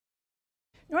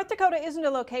North Dakota isn't a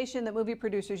location that movie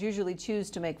producers usually choose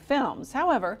to make films.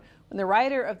 However, when the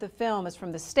writer of the film is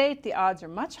from the state, the odds are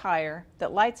much higher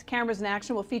that lights, cameras, and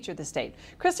action will feature the state.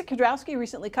 Krista Kudrowski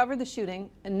recently covered the shooting,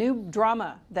 a new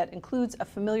drama that includes a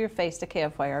familiar face to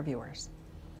KFYR viewers.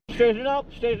 Straighten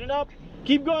up,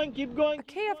 keep going, keep going. A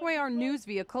KFYR news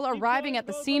vehicle arriving at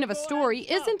the scene of a story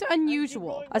isn't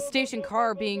unusual. A station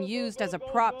car being used as a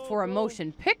prop for a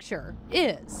motion picture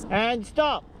is. And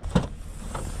stop.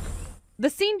 The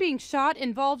scene being shot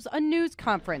involves a news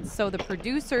conference, so the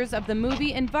producers of the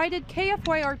movie invited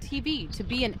KFYRTV to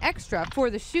be an extra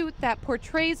for the shoot that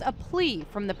portrays a plea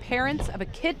from the parents of a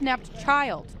kidnapped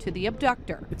child to the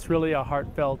abductor. It's really a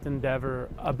heartfelt endeavor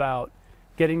about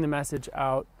getting the message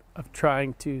out of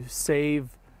trying to save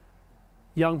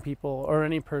young people or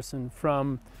any person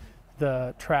from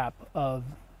the trap of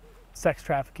sex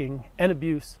trafficking and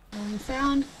abuse. Rolling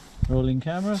sound. Rolling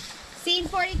camera. Scene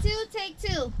 42, take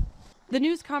 2. The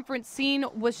news conference scene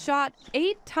was shot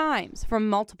 8 times from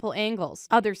multiple angles.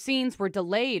 Other scenes were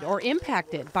delayed or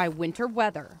impacted by winter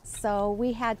weather. So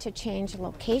we had to change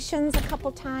locations a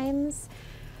couple times.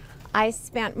 I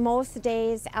spent most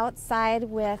days outside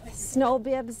with snow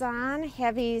bibs on,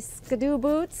 heavy skidoo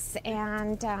boots,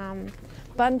 and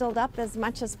bundled up as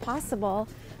much as possible.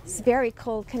 It's very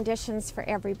cold conditions for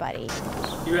everybody.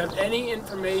 If you have any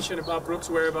information about Brooke's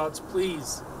whereabouts,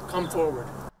 please come forward.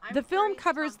 The film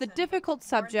covers the difficult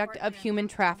subject of human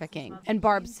trafficking, and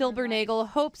Barb Silbernagel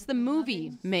hopes the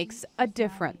movie makes a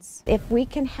difference. If we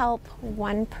can help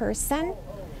one person,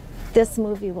 this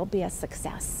movie will be a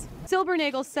success.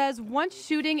 Silbernagel says once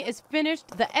shooting is finished,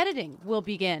 the editing will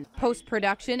begin.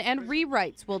 Post-production and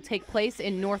rewrites will take place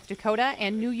in North Dakota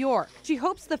and New York. She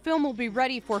hopes the film will be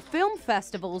ready for film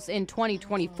festivals in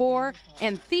 2024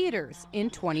 and theaters in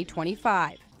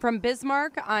 2025. From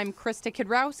Bismarck, I'm Krista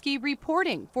Kudrowski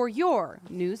reporting for your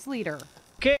news leader.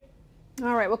 Okay.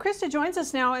 All right, well, Krista joins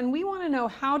us now, and we want to know,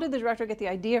 how did the director get the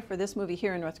idea for this movie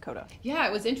here in North Dakota? Yeah,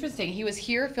 it was interesting. He was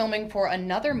here filming for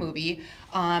another movie,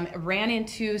 ran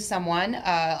into someone,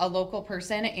 a local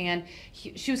person, and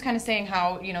she was kind of saying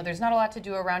how, you know, there's not a lot to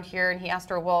do around here, and he asked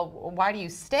her, well, why do you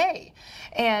stay?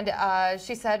 And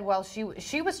she said, well,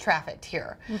 she was trafficked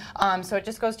here. So it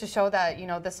just goes to show that, you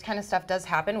know, this kind of stuff does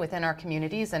happen within our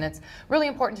communities, and it's really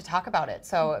important to talk about it.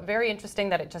 So very interesting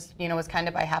that it just, you know, was kind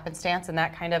of by happenstance, and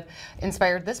that kind of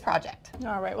inspired this project.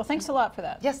 All right, well, thanks a lot for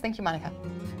that. Yes, thank you, Monica.